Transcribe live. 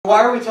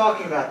Why are we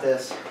talking about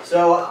this?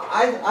 So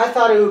I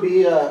thought it would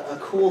be a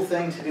cool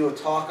thing to do a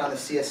talk on the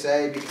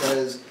CSA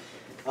because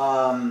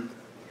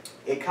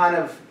it kind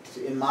of,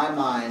 in my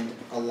mind,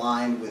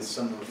 aligned with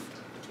some of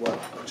what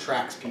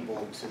attracts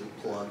people to the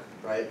plug,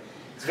 right?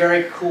 It's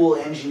very cool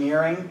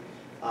engineering.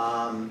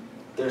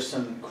 There's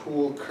some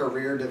cool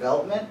career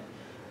development,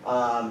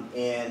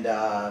 and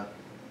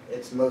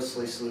it's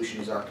mostly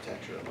solutions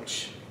architecture,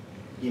 which,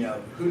 you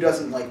know, who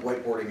doesn't like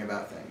whiteboarding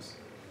about things?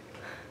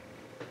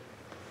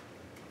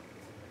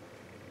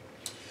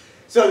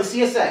 So the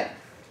CSA,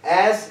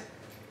 as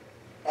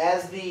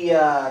the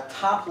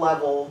top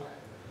level,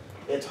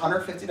 it's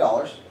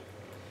 $150.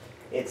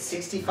 It's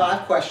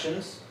 65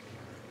 questions.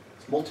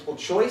 It's multiple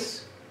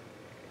choice.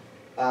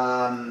 It's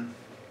got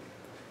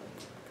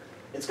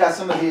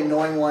some of the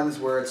annoying ones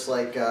where it's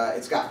like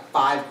it's got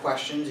 5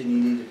 questions and you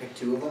need to pick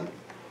 2 of them,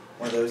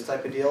 one of those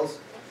type of deals,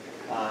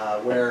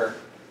 where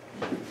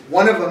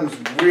one of them's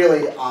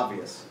really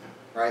obvious,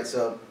 right?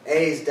 So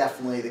A is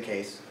definitely the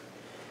case.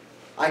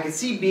 I can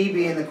see B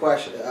being the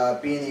question,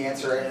 being the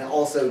answer, and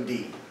also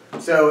D.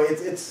 So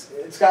it's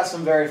got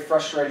some very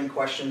frustrating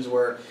questions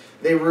where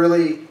they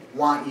really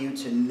want you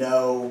to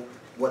know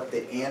what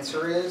the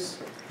answer is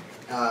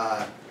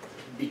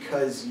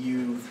because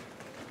you've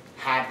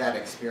had that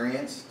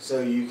experience,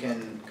 so you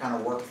can kind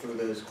of work through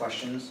those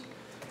questions.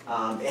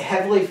 It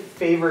heavily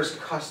favors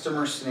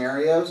customer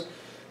scenarios,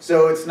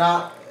 so it's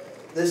not.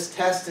 This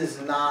test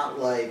is not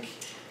like,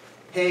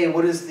 hey,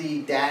 what does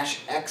the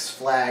 -X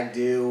flag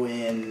do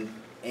in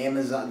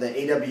Amazon, the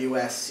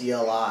AWS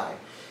CLI?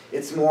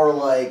 It's more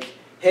like,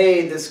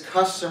 hey, this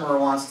customer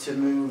wants to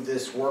move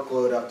this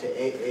workload up to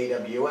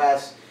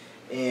AWS,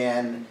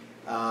 and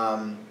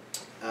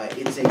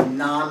it's a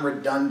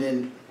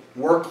non-redundant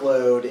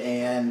workload,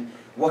 and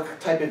what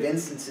type of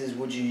instances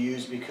would you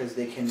use because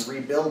they can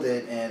rebuild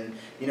it, and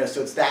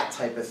so it's that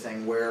type of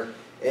thing where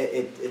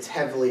it's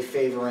heavily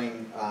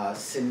favoring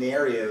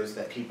scenarios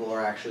that people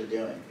are actually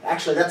doing.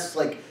 Actually, that's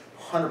like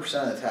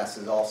 100% of the test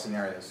is all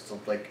scenarios. So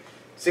like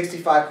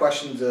 65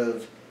 questions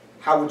of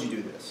how would you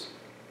do this?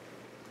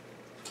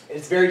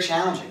 It's very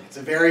challenging. It's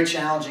a very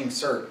challenging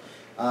cert.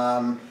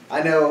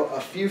 I know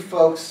a few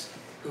folks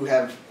who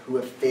have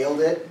failed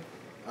it,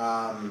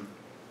 and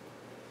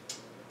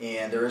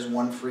there is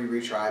one free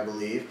retry, I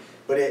believe.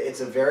 But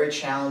it's a very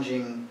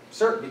challenging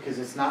cert because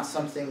it's not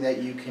something that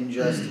you can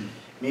just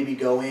maybe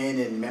go in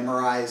and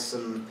memorize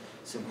some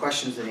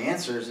questions and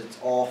answers. It's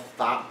all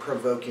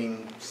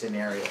thought-provoking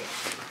scenarios.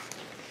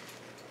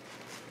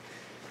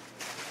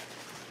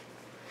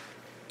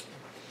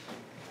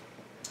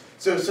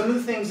 So some of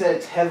the things that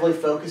it's heavily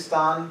focused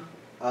on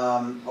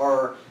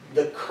are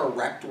the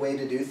correct way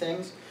to do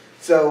things.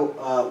 So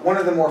one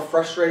of the more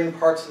frustrating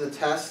parts of the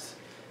test,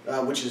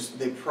 which is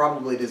they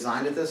probably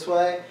designed it this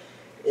way,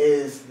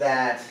 is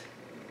that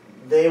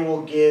they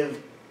will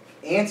give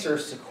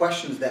answers to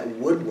questions that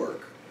would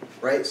work,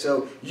 right?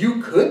 So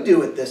you could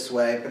do it this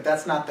way, but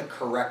that's not the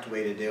correct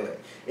way to do it.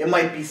 It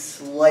might be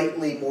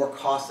slightly more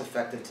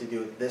cost-effective to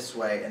do it this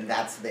way, and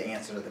that's the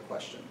answer to the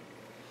question.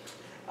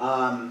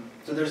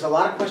 So there's a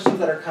lot of questions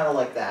that are kind of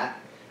like that.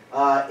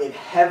 It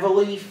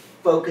heavily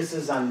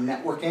focuses on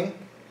networking.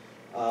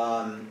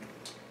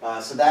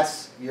 So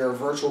that's your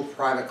virtual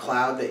private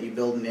cloud that you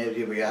build in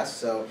AWS.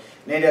 So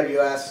in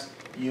AWS,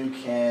 you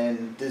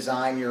can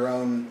design your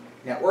own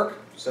network.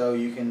 So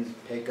you can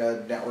take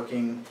a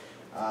networking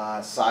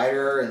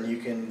CIDR and you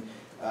can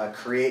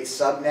create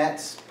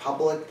subnets,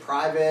 public,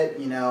 private,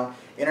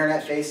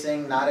 internet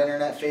facing, not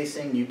internet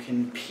facing. You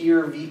can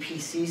peer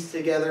VPCs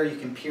together, you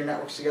can peer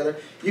networks together.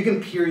 You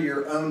can peer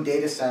your own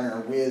data center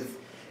with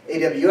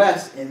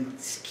AWS and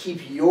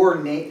keep your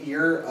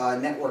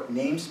network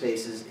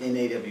namespaces in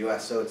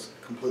AWS, so it's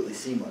completely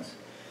seamless.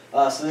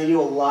 So they do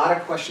a lot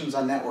of questions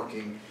on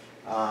networking.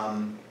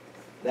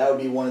 That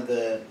would be one of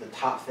the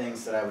top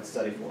things that I would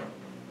study for.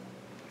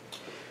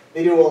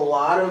 They do a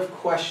lot of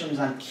questions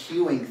on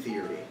queuing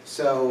theory.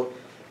 So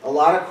a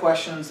lot of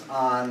questions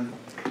on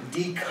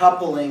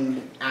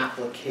decoupling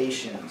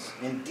applications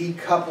and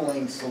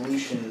decoupling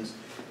solutions.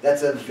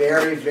 That's a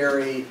very,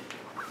 very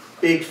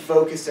big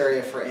focus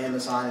area for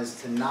Amazon, is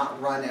to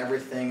not run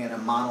everything in a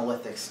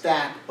monolithic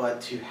stack, but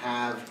to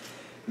have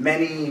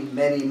many,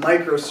 many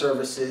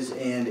microservices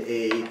and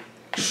a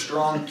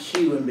strong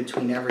queue in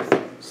between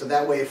everything. So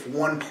that way, if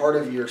one part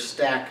of your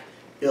stack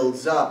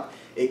builds up,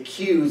 it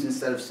queues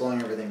instead of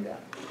slowing everything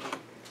down.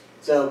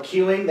 So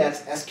queuing,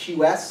 that's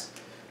SQS,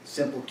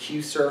 simple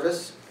queue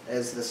service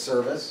as the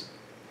service.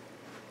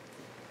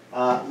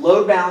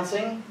 Load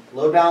balancing.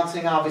 Load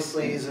balancing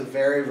obviously is a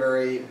very,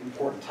 very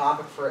important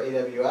topic for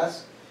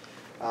AWS.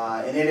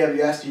 In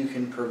AWS, you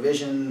can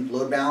provision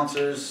load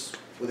balancers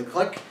with a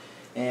click,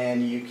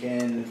 and you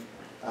can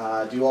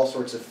do all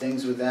sorts of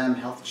things with them,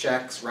 health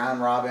checks,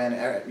 round robin,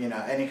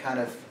 any kind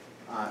of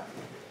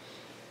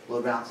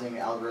load balancing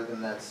algorithm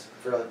that's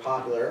fairly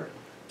popular.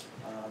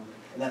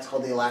 And that's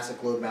called the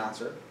Elastic Load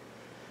Balancer.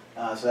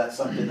 So that's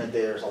something that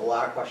there's a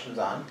lot of questions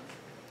on.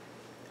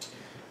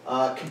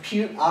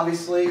 Compute,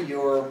 obviously,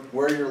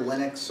 where your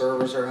Linux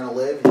servers are going to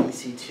live in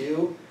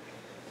EC2.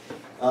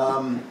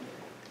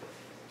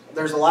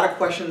 There's a lot of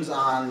questions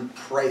on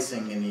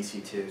pricing in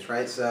EC2s,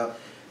 right? So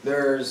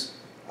there's,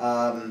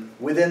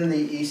 within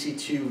the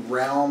EC2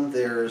 realm,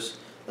 there's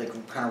like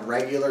kind of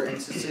regular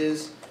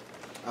instances,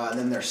 and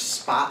then there's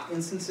spot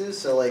instances.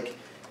 So like,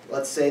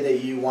 let's say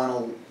that you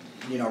want to,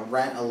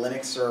 rent a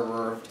Linux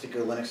server, a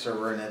particular Linux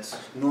server, and it's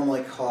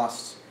normally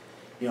costs,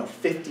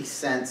 50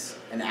 cents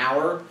an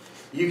hour.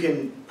 You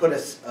can put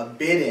a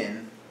bid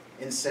in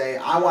and say,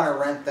 I want to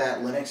rent that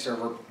Linux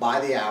server by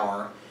the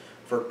hour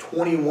for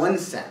 21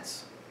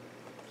 cents.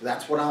 So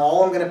that's what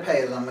all I'm going to pay,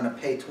 is I'm going to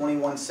pay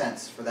 21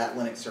 cents for that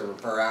Linux server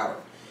per hour.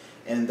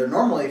 And they're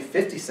normally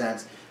 50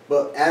 cents,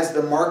 but as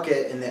the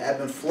market and the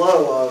ebb and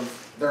flow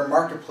of their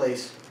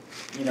marketplace,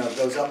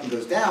 goes up and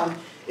goes down,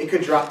 it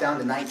could drop down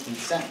to 19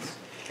 cents.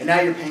 And now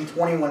you're paying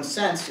 21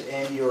 cents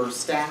and your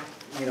stack,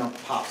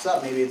 pops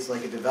up. Maybe it's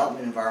like a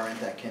development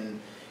environment that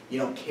you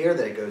don't care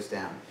that it goes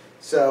down.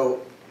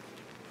 So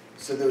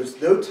there's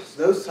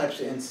those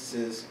types of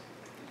instances.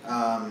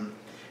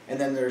 And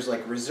then there's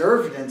like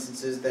reserved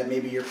instances that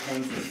maybe you're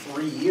paying for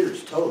 3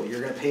 years total. You're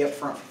going to pay up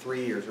front for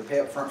 3 years, or pay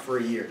up front for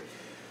a year.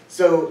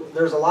 So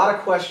there's a lot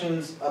of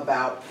questions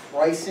about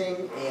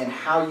pricing and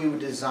how you would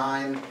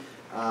design,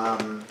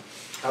 that,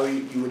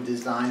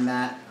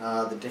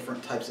 the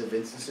different types of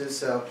instances.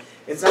 So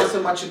it's not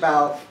so much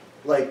about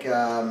like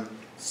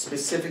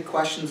specific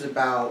questions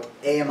about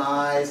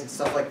AMIs and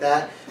stuff like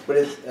that,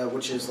 but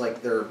which is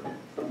like their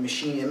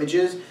machine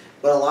images.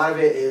 But a lot of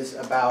it is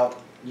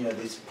about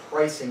this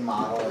pricing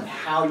model and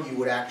how you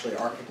would actually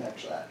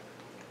architect that.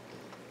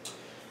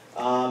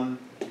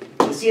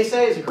 The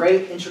CSA is a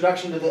great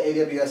introduction to the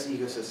AWS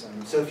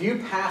ecosystem. So if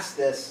you pass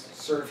this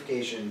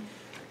certification,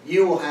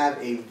 you will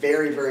have a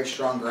very, very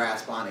strong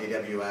grasp on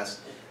AWS.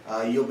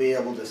 You'll be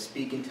able to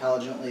speak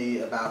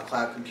intelligently about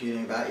cloud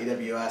computing, about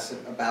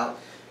AWS, about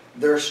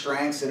their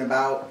strengths, and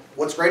about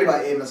what's great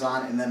about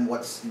Amazon and then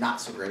what's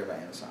not so great about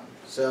Amazon.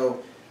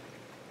 So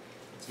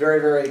it's very,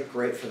 very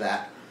great for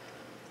that.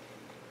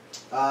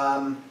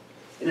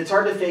 And it's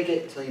hard to fake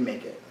it until you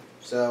make it.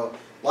 So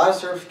a lot of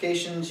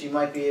certifications you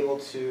might be able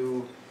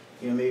to,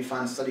 maybe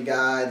find a study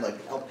guide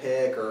like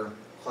LPIC or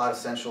Cloud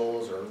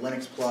Essentials or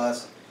Linux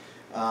Plus,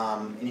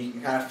 and you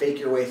can kind of fake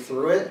your way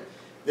through it.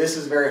 This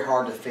is very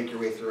hard to fake your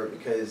way through it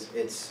because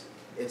it's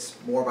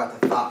more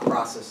about the thought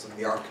process of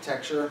the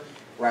architecture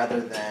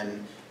rather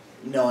than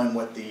knowing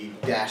what the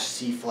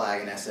 -C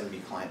flag and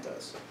SMB client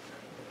does.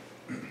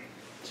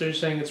 So you're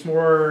saying it's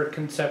more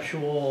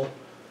conceptual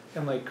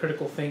and like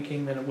critical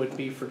thinking than it would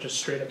be for just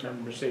straight up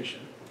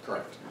memorization?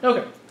 Correct.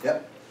 Okay.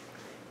 Yep.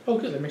 Oh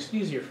good, that makes it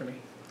easier for me.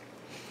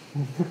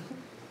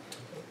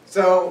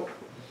 So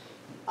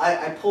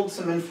I pulled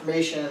some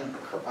information.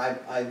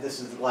 This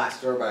is the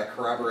last door, but I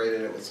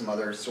corroborated it with some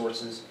other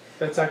sources.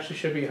 That actually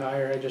should be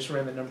higher. I just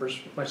ran the numbers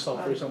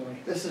myself recently.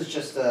 This is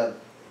just an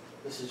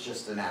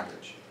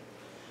average.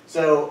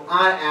 So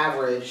on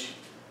average,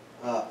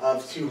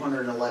 of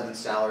 211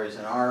 salaries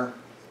in our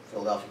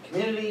Philadelphia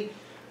community,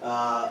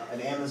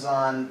 an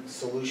Amazon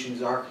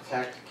solutions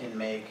architect can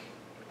make,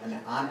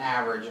 on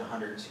average,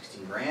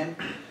 116 grand,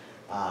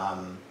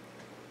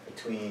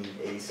 between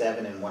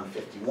 87 and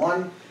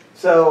 151.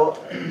 So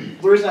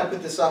the reason I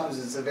put this up is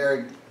it's a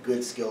very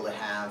good skill to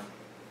have.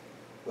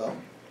 Well,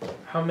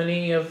 how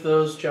many of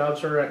those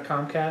jobs are at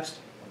Comcast?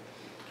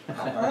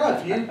 I don't know.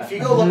 If you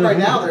go look right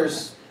now,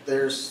 there's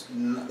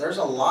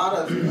a lot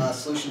of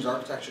solutions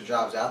architecture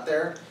jobs out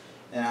there,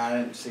 and I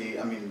didn't see.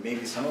 I mean,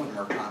 maybe some of them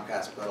are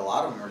Comcast, but a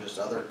lot of them are just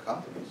other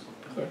companies.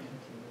 Okay.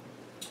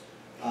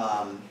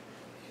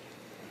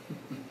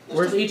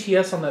 Where's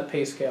ATS on that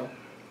pay scale?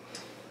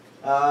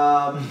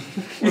 We're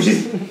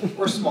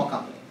a small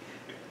company.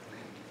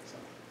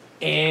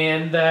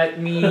 And that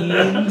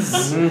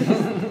means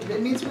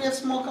it means we have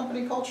small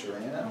company culture,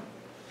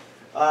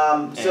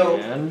 So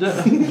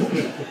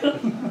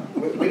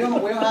we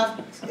don't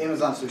have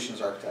Amazon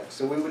solutions architects,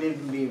 so we wouldn't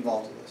even be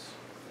involved in this.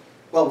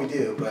 Well, we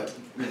do, but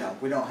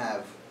we don't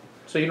have.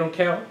 So you don't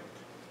count?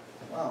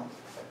 Well.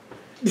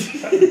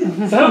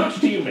 So how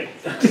much do you make?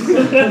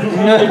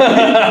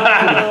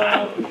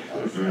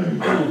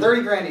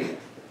 30 grand a year.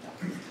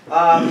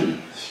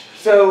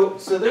 So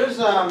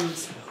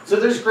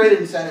there's great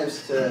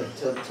incentives to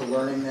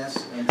learning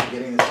this and to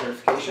getting the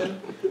certification.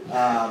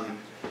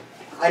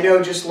 I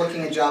know just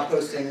looking at job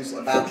postings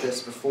about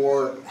this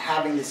before,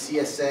 having the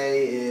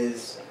CSA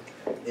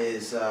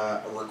is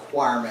a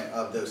requirement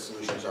of those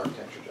solutions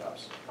architecture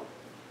jobs.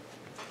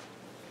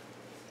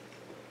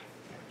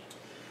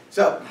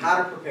 So how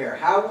to prepare?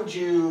 How would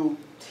you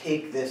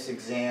take this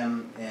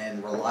exam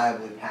and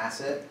reliably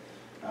pass it?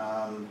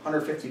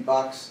 150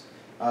 bucks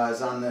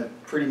is on the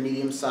pretty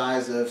medium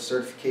size of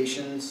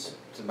certifications.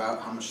 It's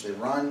about how much they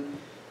run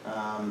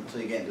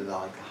until you get into the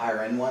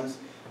higher end ones.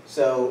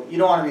 So you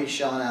don't want to be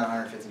shelling out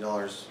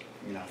 $150,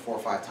 4 or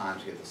 5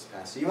 times to get this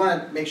passed. So you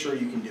want to make sure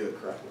you can do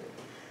it correctly.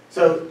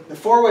 So the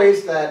 4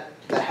 ways that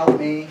help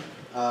me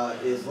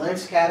is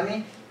Linux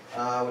Academy,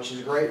 which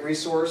is a great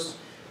resource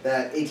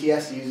that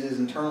ATS uses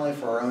internally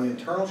for our own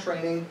internal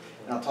training,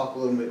 and I'll talk a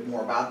little bit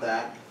more about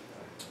that.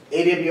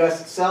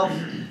 AWS itself,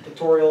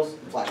 tutorials,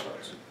 and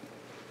flashcards.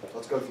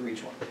 Let's go through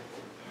each one.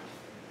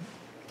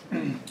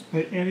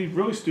 Hey, Andy,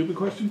 really stupid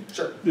question.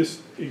 Sure.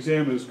 This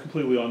exam is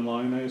completely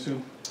online, I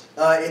assume?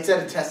 It's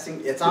at a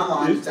testing, it's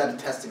online, it's at a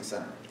testing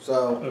center.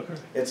 So Okay.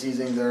 it's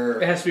using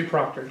their, It has to be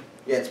proctored.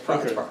 yeah, it's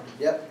Okay.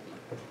 yep.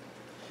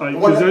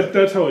 Because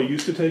that's how I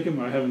used to take them.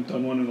 I haven't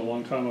done one in a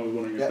long time. I was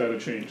wondering if Yep. that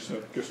had changed,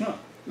 so guess not.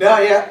 No,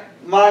 yeah,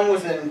 mine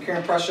was in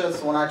Karen Prussia, it's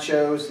the one I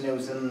chose, and it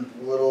was in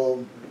a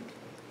little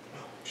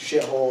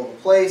shithole of a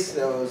place.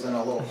 It was in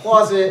a little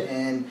closet,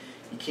 and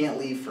you can't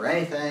leave for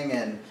anything,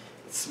 and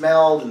it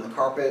smelled, and the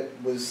carpet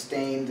was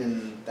stained,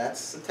 and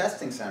that's the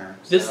testing center.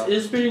 This So,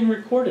 is being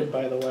recorded,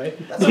 by the way.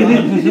 that's fine.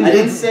 I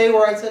didn't say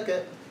where I took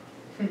it.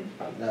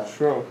 No.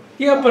 Sure.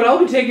 Yeah, but I'll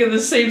be taking the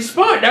same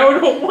spot. Now I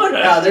don't want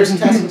to. There's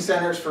testing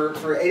centers for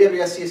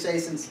AWS CSA,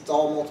 since it's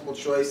all multiple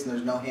choice and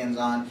there's no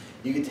hands-on.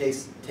 You can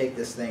take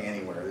this thing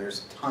anywhere.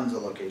 There's tons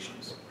of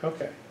locations.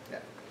 Okay.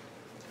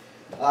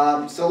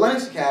 So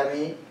Linux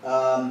Academy,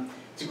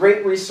 it's a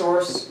great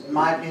resource, in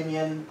my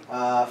opinion,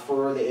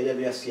 for the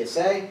AWS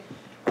CSA.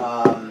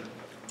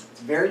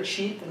 It's very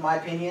cheap, in my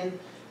opinion.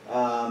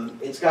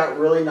 It's got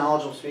really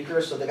knowledgeable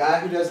speakers. So the guy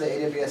who does the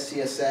AWS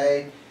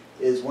CSA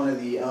is one of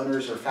the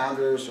owners or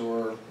founders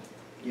or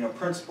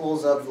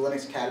principals of the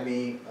Linux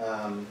Academy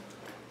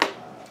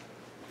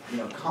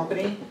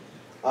company.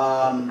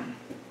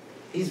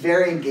 He's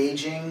very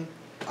engaging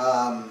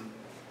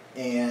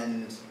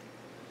and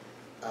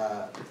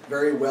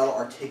very well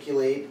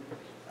articulated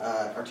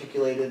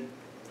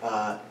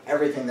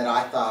everything that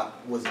I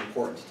thought was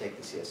important to take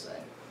the CSA.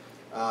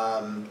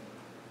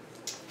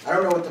 I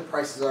don't know what the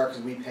prices are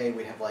because we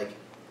have like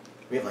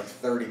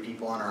 30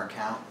 people on our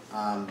account,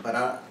 but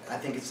I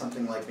think it's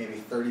something like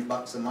maybe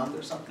 $30 a month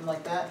or something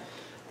like that.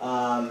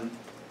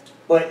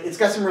 But it's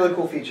got some really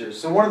cool features.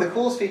 So one of the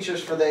coolest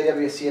features for the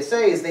AWS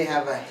CSA is they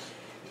have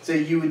so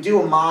you would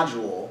do a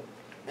module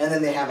and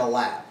then they have a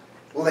lab.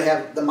 Well, they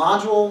have the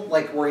module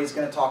like where he's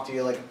going to talk to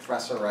you like a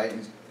professor, right?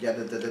 And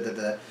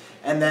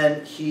and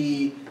then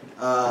he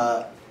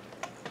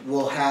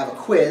will have a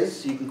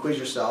quiz, so you can quiz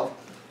yourself.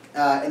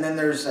 And then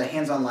there's a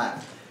hands-on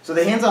lab. So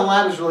the hands-on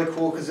lab is really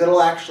cool because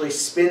it'll actually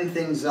spin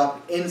things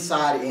up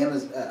inside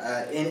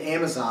in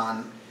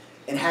Amazon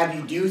and have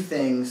you do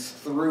things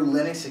through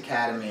Linux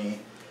Academy,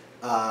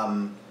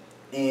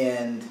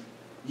 and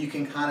you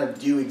can kind of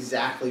do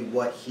exactly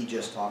what he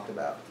just talked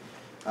about.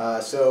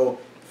 So,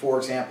 for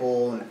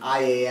example, an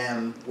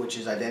IAM, which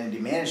is identity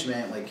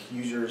management, like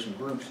users and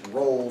groups and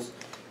roles,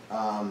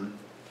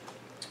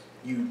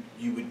 you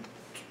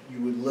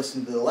would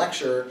listen to the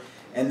lecture.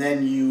 And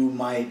then you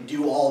might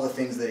do all the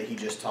things that he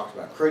just talked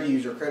about. Create a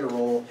user, create a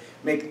role,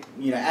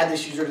 add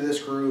this user to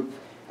this group,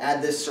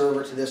 add this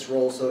server to this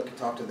role so it can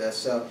talk to this.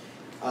 So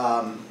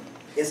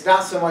it's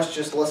not so much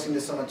just listening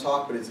to someone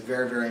talk, but it's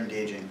very, very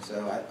engaging.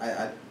 So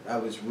I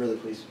was really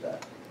pleased with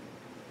that.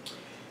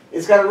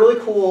 It's got a really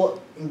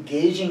cool,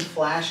 engaging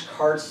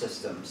flashcard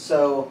system.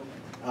 So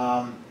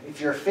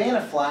if you're a fan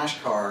of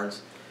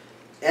flashcards,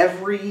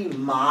 every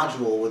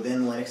module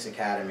within Linux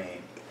Academy,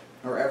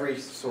 or every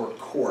sort of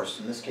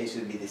course, in this case it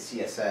would be the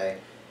CSA,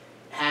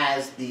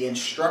 has the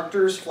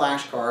instructor's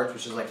flashcards,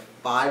 which is like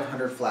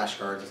 500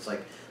 flashcards. It's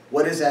like,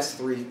 what does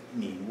S3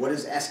 mean? What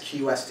does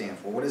SQS stand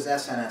for? What does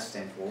SNS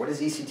stand for? What does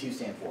EC2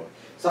 stand for?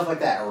 Stuff like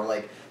that, or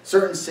like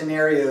certain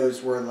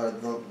scenarios where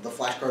the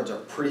flashcards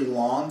are pretty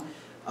long.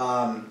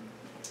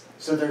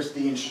 So there's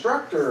the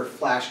instructor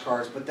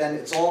flashcards, but then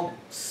it's all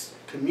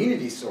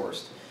community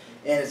sourced.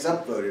 And it's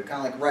upvoted,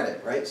 kind of like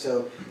Reddit, right?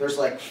 So there's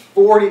like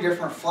 40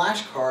 different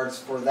flashcards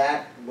for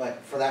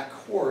that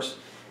course,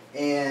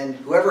 and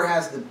whoever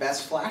has the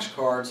best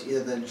flashcards,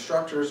 either the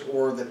instructors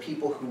or the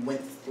people who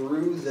went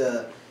through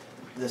the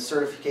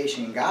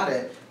certification and got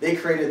it, they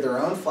created their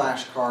own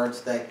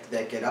flashcards that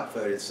get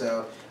upvoted.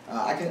 So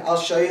I'll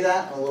show you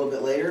that a little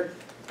bit later,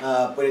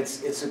 but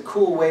it's a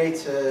cool way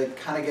to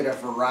kind of get a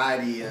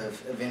variety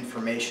of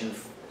information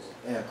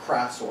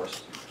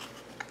crowdsourced.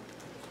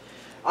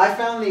 I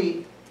found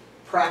the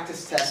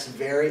practice tests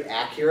very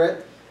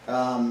accurate.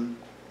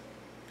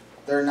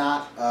 They're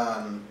not,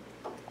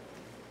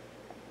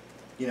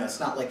 it's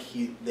not like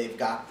they've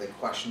got the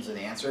questions and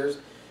answers,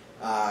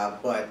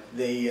 but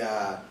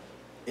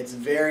it's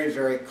very,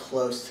 very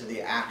close to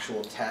the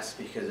actual test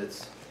because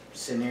it's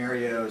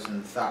scenarios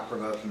and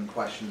thought-provoking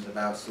questions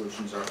about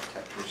solutions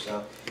architecture.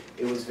 So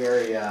it was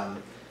very,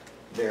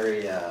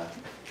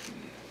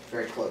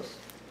 very close.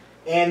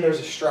 And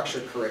there's a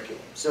structured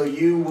curriculum. So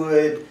you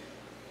would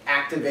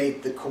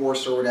activate the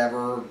course or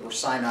whatever, or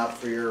sign up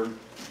for your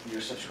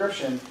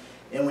subscription,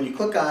 and when you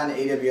click on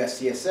AWS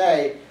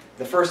CSA,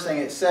 the first thing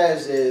it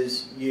says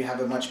is you have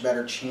a much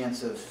better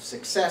chance of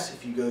success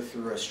if you go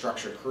through a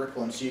structured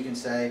curriculum. So you can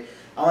say,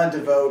 I want to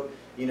devote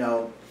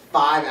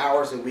 5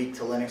 hours a week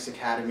to Linux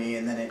Academy,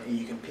 and then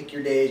you can pick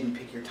your days and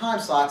pick your time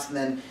slots, and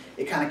then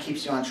it kind of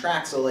keeps you on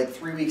track. So like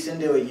 3 weeks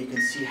into it, you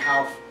can see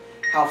how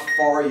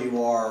far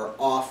you are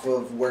off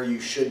of where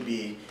you should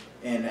be.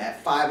 And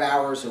at 5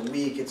 hours a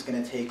week, it's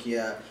going to take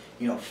you,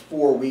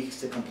 4 weeks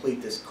to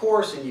complete this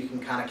course, and you can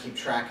kind of keep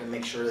track and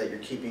make sure that you're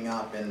keeping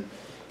up and,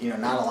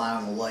 not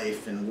allowing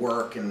life and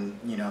work and,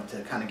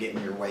 to kind of get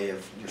in your way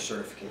of your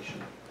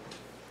certification.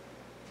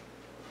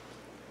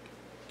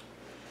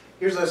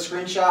 Here's a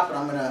screenshot, but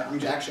I'm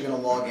actually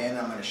gonna log in.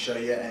 I'm gonna show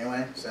you it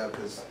anyway, so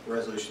because the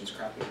resolution's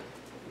crappy.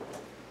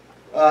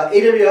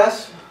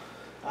 AWS.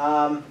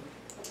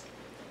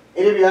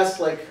 AWS,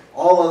 like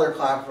all other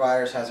cloud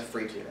providers, has a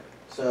free tier.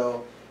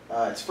 So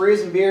it's free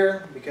as in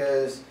beer,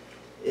 because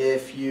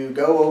if you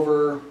go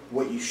over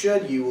what you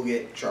should, you will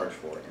get charged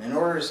for it. And in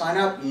order to sign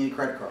up, you need a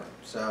credit card.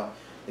 So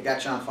they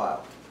got you on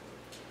file.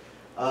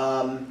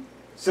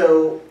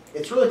 So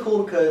it's really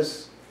cool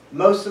because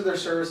most of their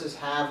services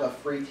have a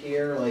free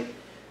tier, like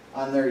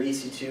on their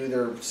EC2,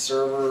 their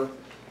server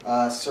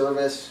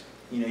service.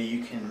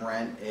 You can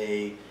rent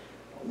a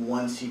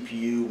 1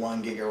 CPU,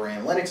 1 gig of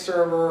RAM Linux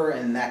server,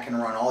 and that can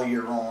run all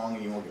year long,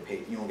 and you won't get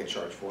paid. You won't get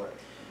charged for it.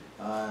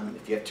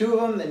 If you have 2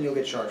 of them, then you'll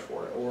get charged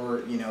for it. Or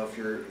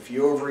if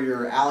you over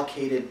your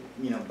allocated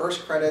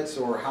burst credits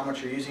or how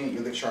much you're using it,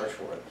 you'll get charged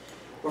for it.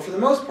 But for the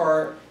most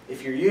part,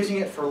 if you're using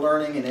it for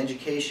learning and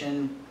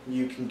education,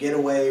 you can get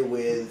away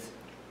with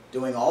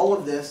doing all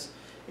of this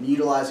and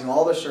utilizing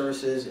all their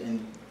services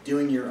and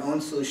doing your own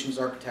solutions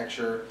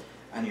architecture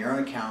on your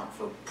own account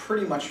for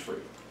pretty much free.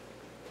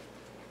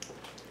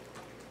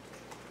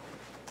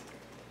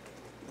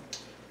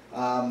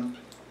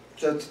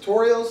 So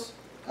tutorials,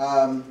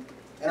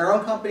 in our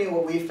own company,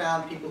 what we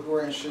found, people who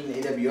are interested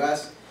in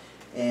AWS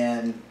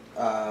and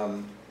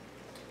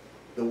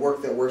the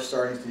work that we're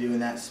starting to do in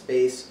that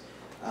space,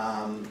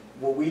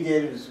 what we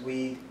did is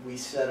we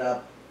set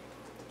up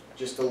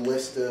just a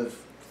list of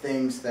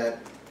things that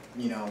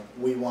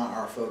we want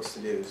our folks to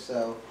do.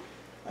 So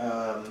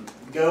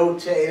go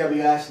to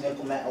AWS and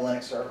implement a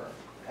Linux server,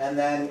 and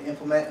then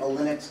implement a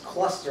Linux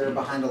cluster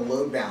behind a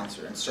load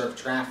balancer and serve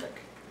traffic.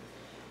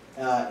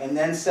 And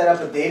then set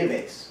up a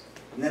database,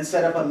 and then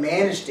set up a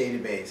managed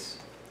database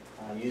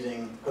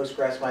using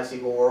Postgres,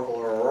 MySQL, Oracle,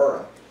 or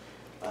Aurora.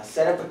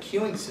 Set up a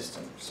queuing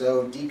system,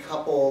 so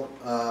decouple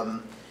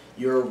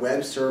your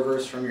web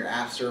servers from your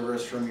app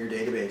servers from your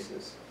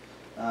databases.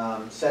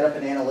 Set up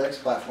an analytics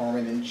platform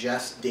and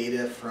ingest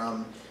data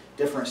from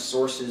different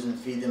sources and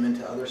feed them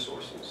into other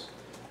sources.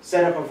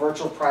 Set up a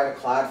virtual private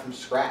cloud from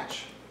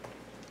scratch.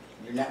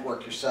 Your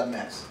network, your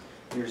subnets,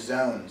 your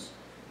zones,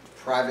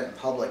 private and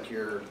public,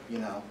 your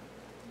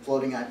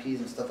floating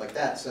IPs and stuff like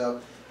that. So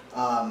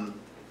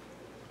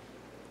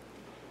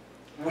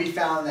we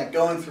found that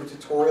going through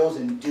tutorials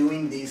and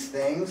doing these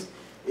things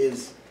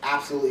is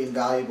absolutely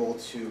invaluable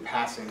to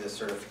passing this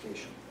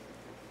certification.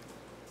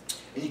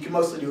 And you can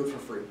mostly do it for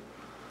free.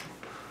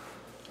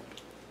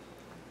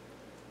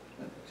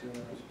 Did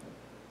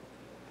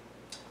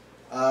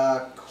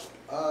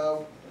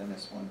I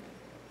miss one?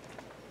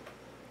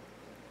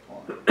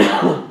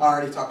 I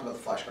already talked about the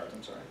flashcards,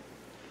 I'm sorry.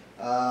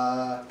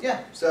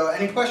 Yeah, so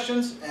any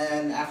questions?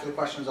 And after the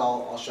questions,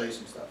 I'll show you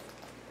some stuff,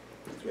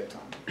 if we have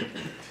time.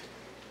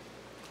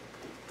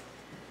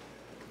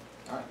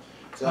 All right.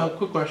 So,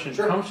 quick question.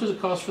 Sure. How much does it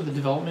cost for the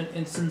development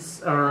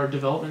instance or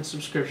development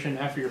subscription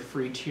after your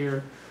free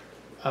tier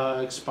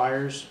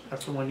expires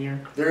after 1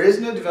 year? There is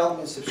no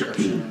development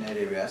subscription in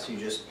AWS. You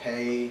just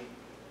pay.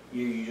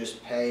 You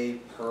just pay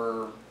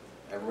per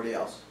everybody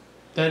else.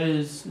 That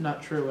is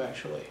not true,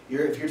 actually.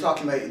 If you're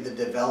talking about the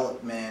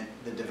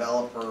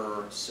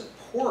developer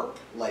support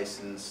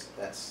license,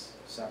 that's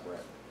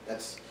separate.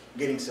 That's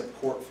getting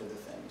support for the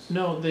things.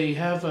 No, they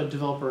have a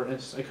developer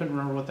instance. I couldn't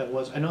remember what that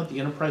was. I know the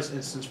enterprise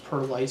instance per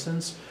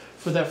license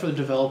for the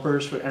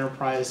developers for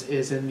enterprise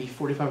is in the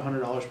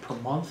 $4,500 per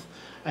month.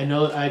 I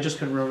know, I just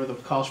couldn't remember the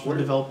cost for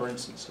developer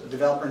instances.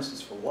 Developer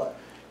instance for what?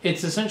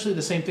 It's essentially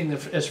the same thing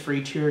as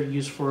free tier,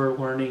 used for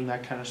learning,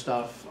 that kind of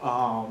stuff,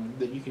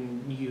 that you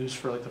can use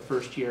for like the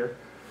first year.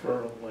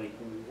 For like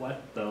what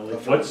though?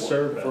 Like what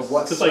service? For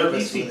what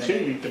service? service? Like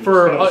EC2, you can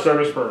for spend a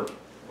service for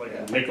like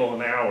a nickel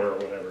an hour or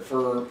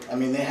whatever. I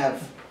mean, they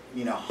have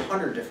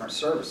 100 different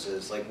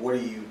services. Like, what are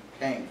you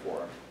paying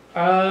for?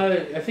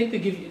 I think they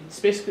give you.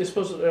 It's basically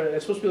supposed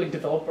to be like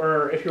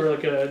developer. If you're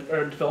like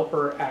a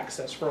developer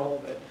access for all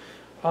of it.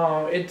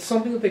 It's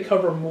something that they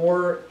cover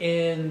more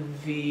in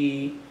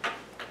the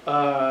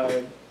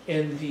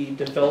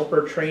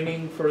developer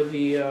training for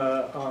the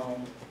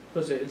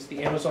was it? It's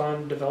the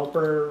Amazon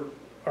developer,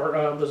 or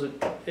was it?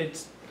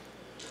 It's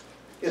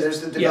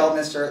there's the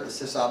development cert, the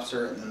SysOps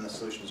cert, and then the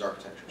solutions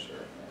architecture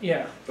cert.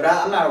 Yeah. But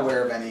I'm not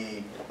aware of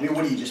any. I mean,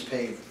 what do you just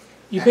pay?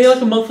 You pay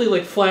like a monthly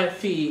like flat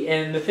fee,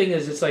 and the thing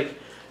is, it's like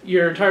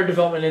your entire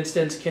development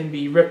instance can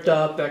be ripped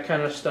up, that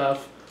kind of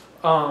stuff.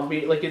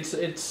 Like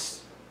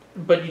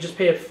but you just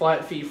pay a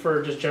flat fee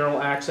for just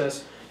general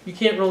access. You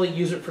can't really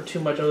use it for too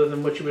much other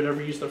than what you would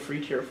ever use the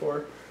free tier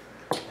for.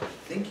 I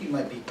think you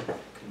might be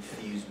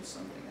confused with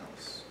something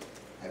else.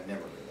 I've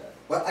never heard that.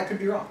 Well, I could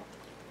be wrong.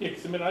 Yeah,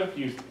 because I mean I've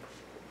used,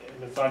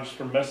 and it's not just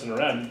for messing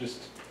around.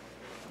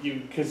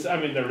 Because I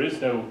mean there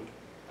is no.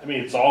 I mean,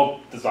 it's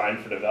all designed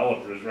for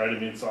developers, right? I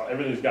mean,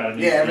 everything's got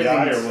an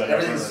API or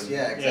whatever. Yeah,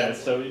 exactly. Yeah,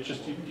 so it's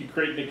just you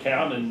create an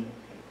account and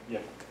you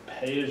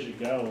pay as you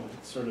go.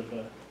 It's sort of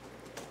a.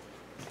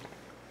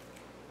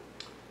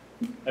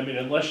 I mean,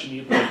 unless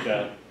you need like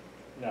a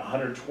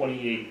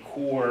 128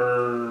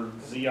 core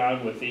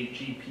Xeon with 8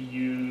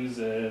 GPUs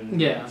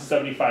and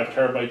 75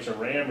 terabytes of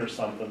RAM or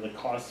something, the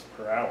costs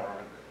per hour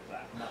aren't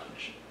that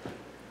much.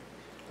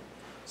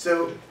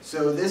 So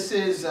this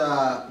is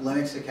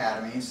Linux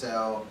Academy.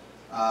 So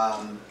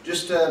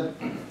just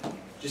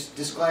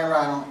disclaimer: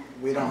 I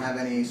don't have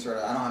any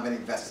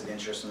vested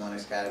interest in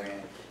Linux Academy.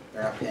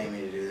 They're not paying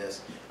me to do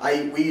this.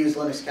 We use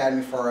Linux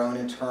Academy for our own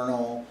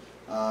internal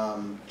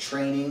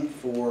training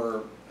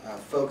for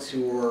folks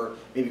who are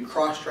maybe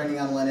cross-training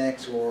on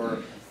Linux,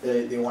 or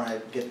they want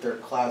to get their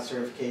cloud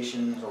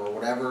certifications or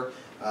whatever.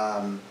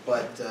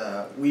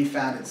 But we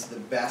found it's the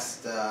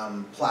best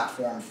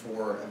platform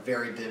for a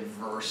very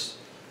diverse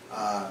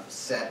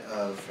set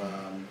of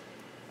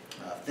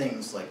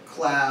things like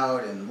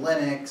cloud and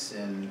Linux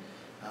and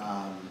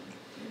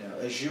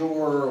Azure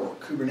or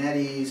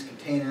Kubernetes,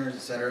 containers,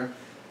 etc.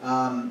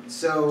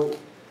 So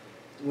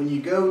when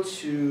you go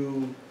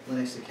to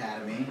Linux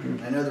Academy,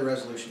 I know the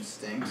resolution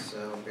stinks,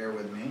 so bear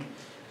with me.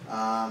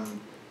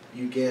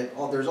 You get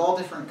there's all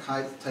different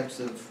types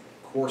of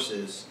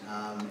courses,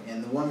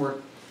 and the one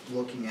we're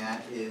looking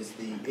at is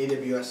the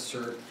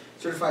AWS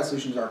Certified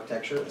Solutions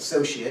Architecture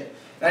Associate.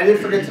 And I did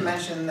forget to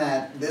mention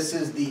that this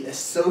is the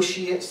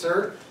Associate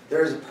Cert.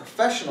 There is a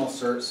professional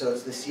cert, so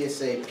it's the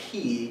CSA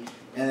P,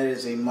 and it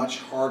is a much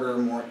harder,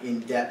 more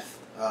in-depth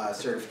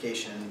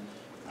certification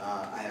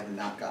I have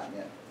not gotten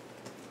yet.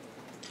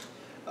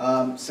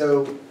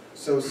 So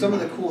some of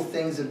the cool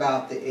things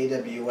about the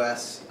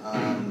AWS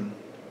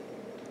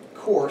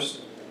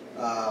course,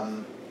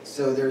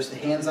 so there's the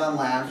hands-on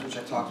labs, which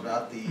I talked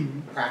about, the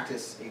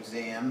practice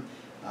exam,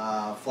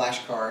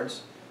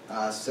 flashcards.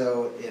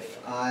 So if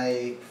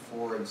I,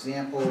 for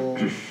example,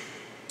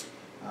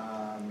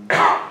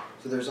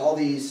 so there's all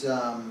these,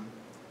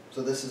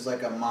 so this is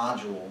like a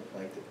module,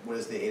 like what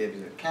is the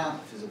AWS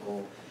account,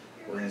 physical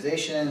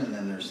organization, and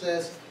then there's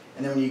this.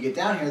 And then when you get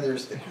down here,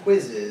 there's the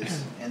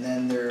quizzes, and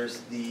then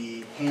there's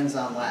the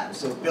hands-on lab.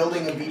 So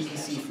building a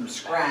VPC from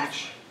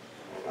scratch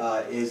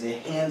is a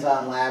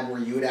hands-on lab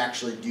where you would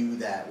actually do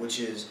that, which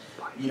is,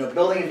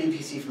 building a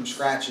VPC from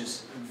scratch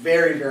is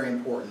very, very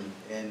important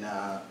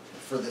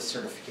for this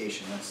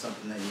certification. That's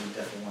something that you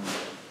definitely want to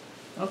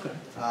do. Okay.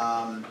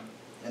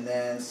 And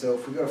then, so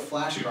if we go to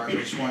flashcards, I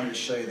just wanted to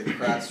show you the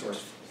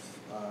crowdsourced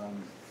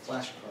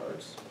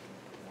flashcards.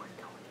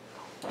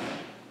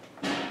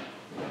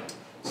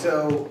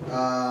 So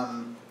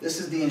this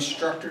is the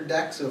instructor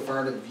deck. So if I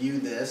were to view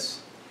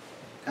this,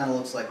 kind of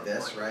looks like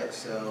this, right?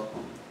 So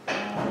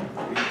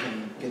you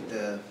can get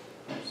the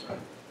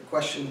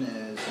question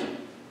is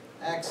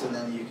X, and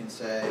then you can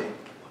say,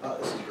 oh,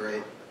 this is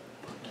great,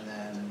 and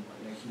then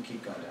you can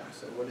keep going down.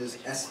 So what is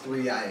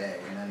S3IA?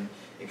 And then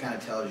it kind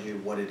of tells you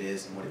what it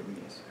is and what it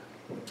means.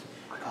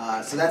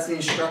 So that's the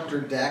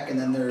instructor deck, and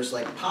then there's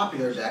like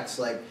popular decks,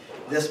 like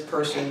this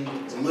person,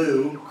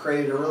 Lou,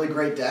 created a really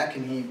great deck,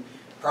 and he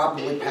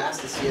probably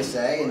passed the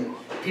CSA, and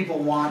people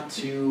want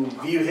to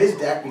view his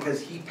deck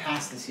because he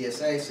passed the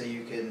CSA, so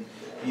you can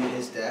view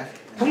his deck.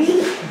 And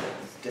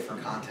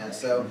different content.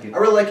 So I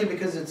really like it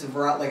because it's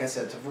like I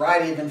said, it's a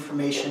variety of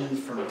information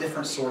from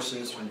different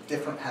sources, from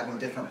having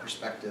different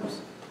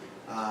perspectives.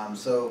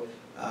 So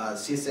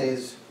CSA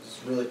is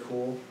really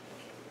cool.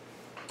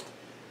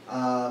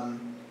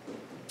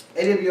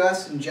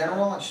 AWS in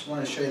general, I just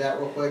want to show you that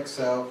real quick.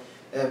 So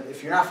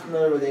if you're not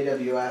familiar with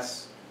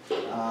AWS,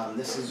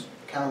 this is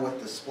kind of what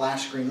the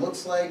splash screen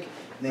looks like.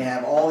 And they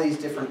have all these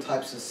different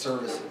types of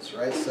services,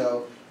 right?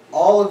 So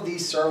all of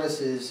these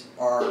services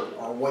are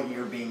what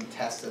you're being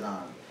tested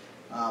on.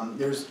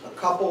 There's a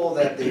couple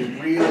that they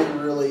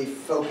really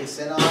focus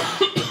in on.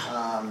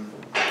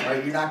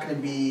 Right? You're not going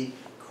to be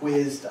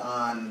quizzed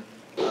on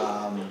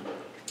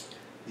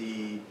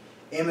the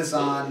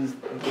Amazon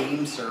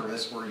game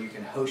service where you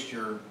can host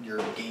your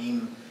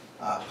game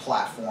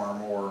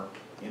platform, or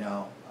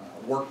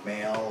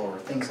workmail or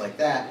things like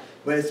that.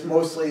 But it's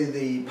mostly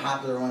the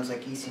popular ones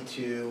like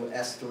EC2,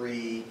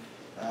 S3,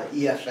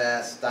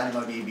 EFS,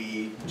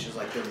 DynamoDB, which is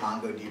like their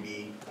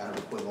MongoDB kind of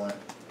equivalent.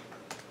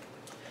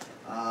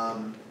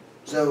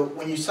 So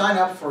when you sign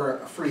up for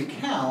a free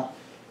account,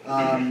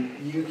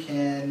 you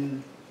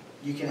can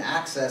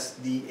access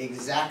the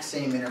exact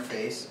same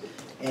interface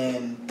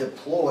and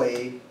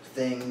deploy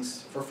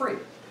things for free.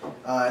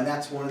 And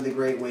that's one of the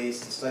great ways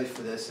to study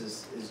for this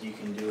is you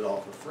can do it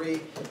all for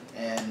free.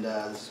 And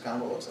this is kind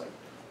of what it looks like.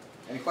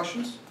 Any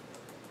questions?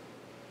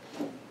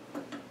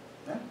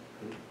 Yeah?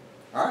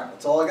 All right,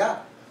 that's all I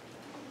got.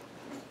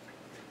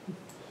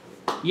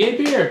 Yay,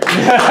 beer!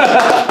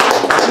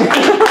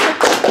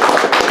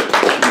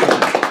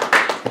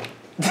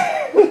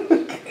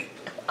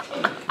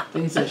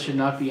 Things that should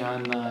not be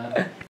on